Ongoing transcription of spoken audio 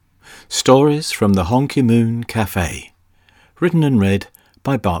Stories from the Honky Moon Cafe. Written and read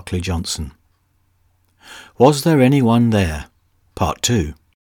by Barclay Johnson. Was There Anyone There? Part 2.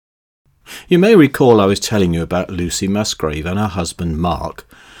 You may recall I was telling you about Lucy Musgrave and her husband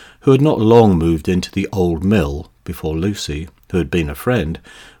Mark, who had not long moved into the old mill before Lucy, who had been a friend,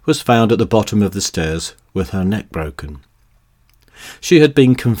 was found at the bottom of the stairs with her neck broken. She had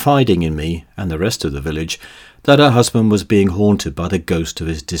been confiding in me and the rest of the village that her husband was being haunted by the ghost of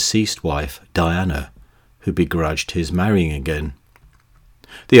his deceased wife, Diana, who begrudged his marrying again.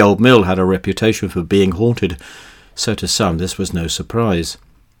 The old mill had a reputation for being haunted, so to some this was no surprise.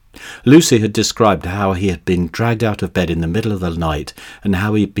 Lucy had described how he had been dragged out of bed in the middle of the night and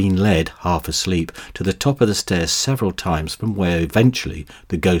how he had been led, half asleep, to the top of the stairs several times from where eventually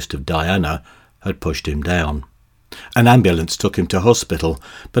the ghost of Diana had pushed him down. An ambulance took him to hospital,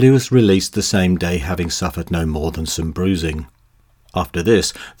 but he was released the same day, having suffered no more than some bruising. After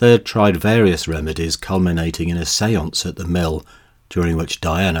this, they had tried various remedies, culminating in a séance at the mill, during which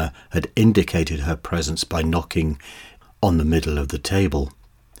Diana had indicated her presence by knocking on the middle of the table.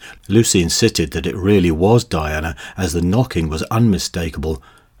 Lucy insisted that it really was Diana, as the knocking was unmistakable,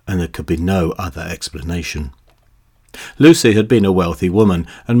 and there could be no other explanation. Lucy had been a wealthy woman,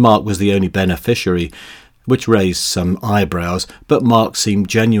 and Mark was the only beneficiary, which raised some eyebrows, but Mark seemed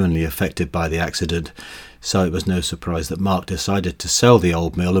genuinely affected by the accident, so it was no surprise that Mark decided to sell the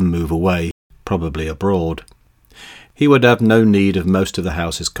old mill and move away, probably abroad. He would have no need of most of the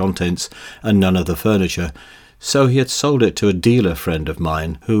house's contents and none of the furniture, so he had sold it to a dealer friend of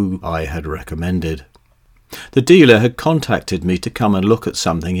mine who I had recommended. The dealer had contacted me to come and look at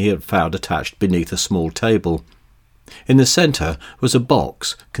something he had found attached beneath a small table. In the centre was a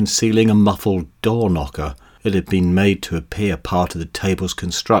box concealing a muffled door knocker. It had been made to appear part of the table's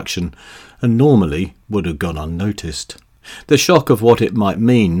construction, and normally would have gone unnoticed. The shock of what it might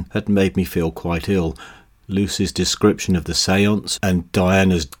mean had made me feel quite ill. Lucy's description of the séance and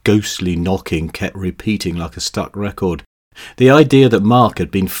Diana's ghostly knocking kept repeating like a stuck record. The idea that Mark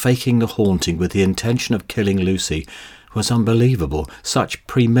had been faking the haunting with the intention of killing Lucy was unbelievable. Such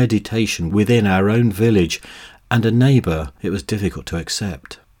premeditation within our own village, and a neighbour, it was difficult to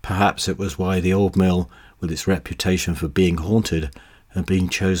accept. Perhaps it was why the old mill, with its reputation for being haunted, had been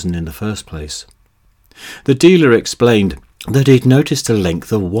chosen in the first place. The dealer explained that he'd noticed a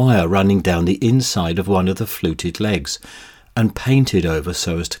length of wire running down the inside of one of the fluted legs, and painted over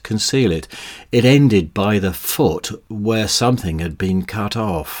so as to conceal it. It ended by the foot, where something had been cut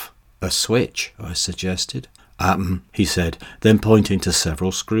off. "A switch," I suggested. He said, then pointing to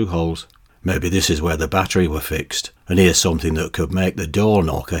several screw holes. "Maybe this is where the battery were fixed, and here's something that could make the door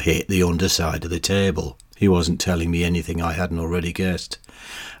knocker hit the underside of the table." He wasn't telling me anything I hadn't already guessed.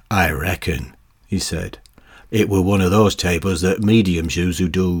 "I reckon," he said, "it were one of those tables that mediums use who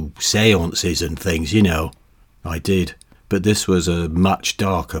do séances and things, you know." I did, but this was a much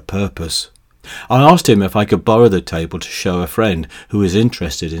darker purpose. I asked him if I could borrow the table to show a friend who was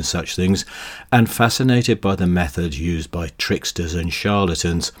interested in such things, and fascinated by the methods used by tricksters and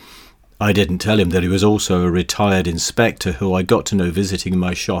charlatans. I didn't tell him that he was also a retired inspector who I got to know visiting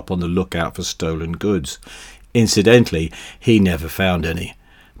my shop on the lookout for stolen goods. Incidentally, he never found any,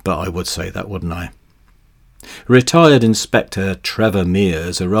 but I would say that, wouldn't I? Retired Inspector Trevor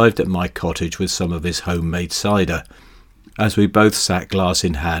Mears arrived at my cottage with some of his homemade cider. As we both sat glass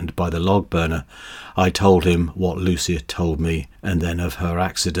in hand by the log burner, I told him what Lucy had told me, and then of her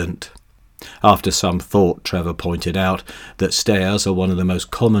accident. After some thought, Trevor pointed out that stairs are one of the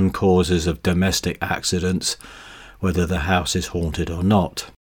most common causes of domestic accidents, whether the house is haunted or not.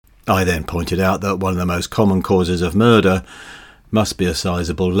 I then pointed out that one of the most common causes of murder must be a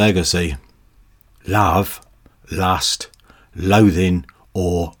sizable legacy. "Love, lust, loathing,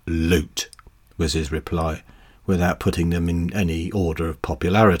 or loot," was his reply, without putting them in any order of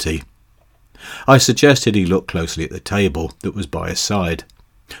popularity. I suggested he look closely at the table that was by his side.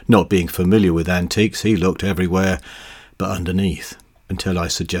 Not being familiar with antiques, he looked everywhere but underneath, until I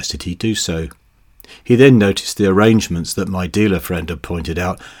suggested he do so. He then noticed the arrangements that my dealer friend had pointed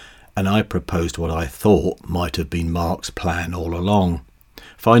out, and I proposed what I thought might have been Mark's plan all along.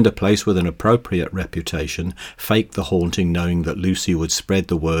 Find a place with an appropriate reputation, fake the haunting knowing that Lucy would spread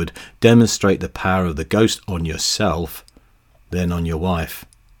the word, demonstrate the power of the ghost on yourself, then on your wife.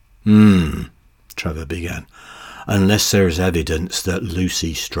 Trevor began. "Unless there's evidence that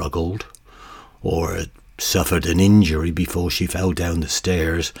Lucy struggled, or had suffered an injury before she fell down the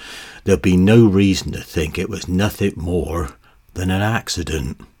stairs, there'd be no reason to think it was nothing more than an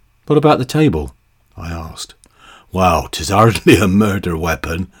accident." "What about the table?" I asked. "Well, 'tis hardly a murder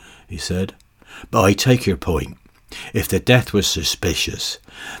weapon," he said, "but I take your point. If the death was suspicious,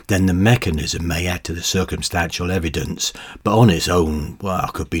 then the mechanism may add to the circumstantial evidence, but on its own,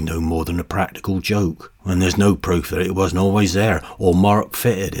 it could be no more than a practical joke, and there's no proof that it wasn't always there, or Mark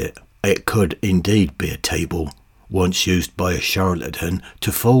fitted it. It could indeed be a table, once used by a charlatan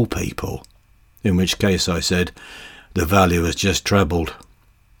to fool people. In which case, I said, the value has just trebled.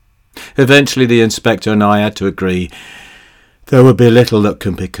 Eventually the inspector and I had to agree there would be little that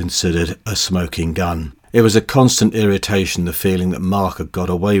can be considered a smoking gun. It was a constant irritation, the feeling that Mark had got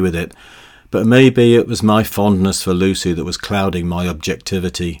away with it, but maybe it was my fondness for Lucy that was clouding my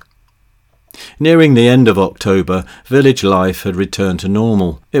objectivity. Nearing the end of October, village life had returned to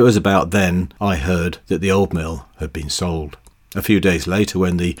normal. It was about then I heard that the old mill had been sold. A few days later,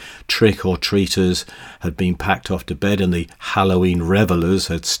 when the trick-or-treaters had been packed off to bed and the Halloween revellers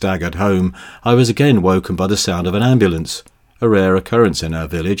had staggered home, I was again woken by the sound of an ambulance, a rare occurrence in our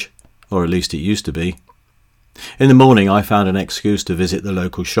village, or at least it used to be. In the morning I found an excuse to visit the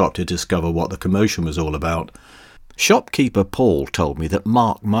local shop to discover what the commotion was all about. Shopkeeper Paul told me that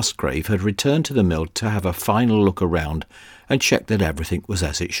Mark Musgrave had returned to the mill to have a final look around and check that everything was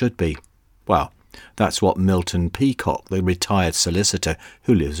as it should be. Well, that's what Milton Peacock, the retired solicitor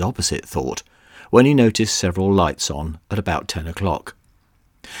who lives opposite, thought, when he noticed several lights on at about 10 o'clock.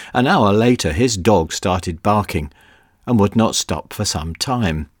 An hour later his dog started barking and would not stop for some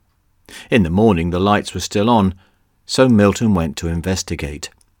time. In the morning the lights were still on, so Milton went to investigate.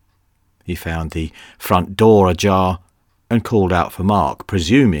 He found the front door ajar and called out for Mark,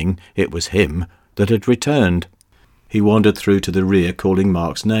 presuming it was him that had returned. He wandered through to the rear, calling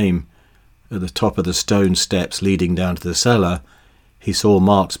Mark's name. At the top of the stone steps leading down to the cellar, he saw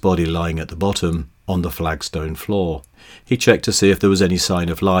Mark's body lying at the bottom, on the flagstone floor. He checked to see if there was any sign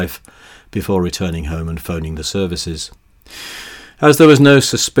of life, before returning home and phoning the services. As there was no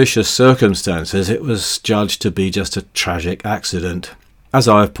suspicious circumstances, it was judged to be just a tragic accident. As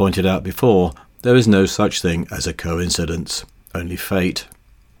I have pointed out before, there is no such thing as a coincidence, only fate.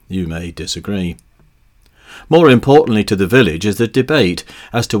 You may disagree. More importantly to the village is the debate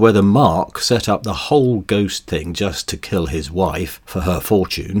as to whether Mark set up the whole ghost thing just to kill his wife for her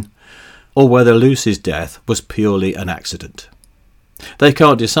fortune, or whether Lucy's death was purely an accident. They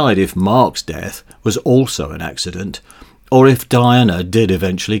can't decide if Mark's death was also an accident, or if Diana did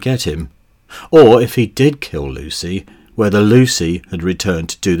eventually get him, or if he did kill Lucy, whether Lucy had returned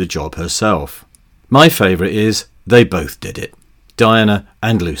to do the job herself. My favourite is they both did it, Diana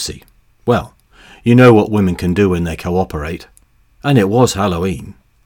and Lucy. Well, you know what women can do when they cooperate. And it was Halloween.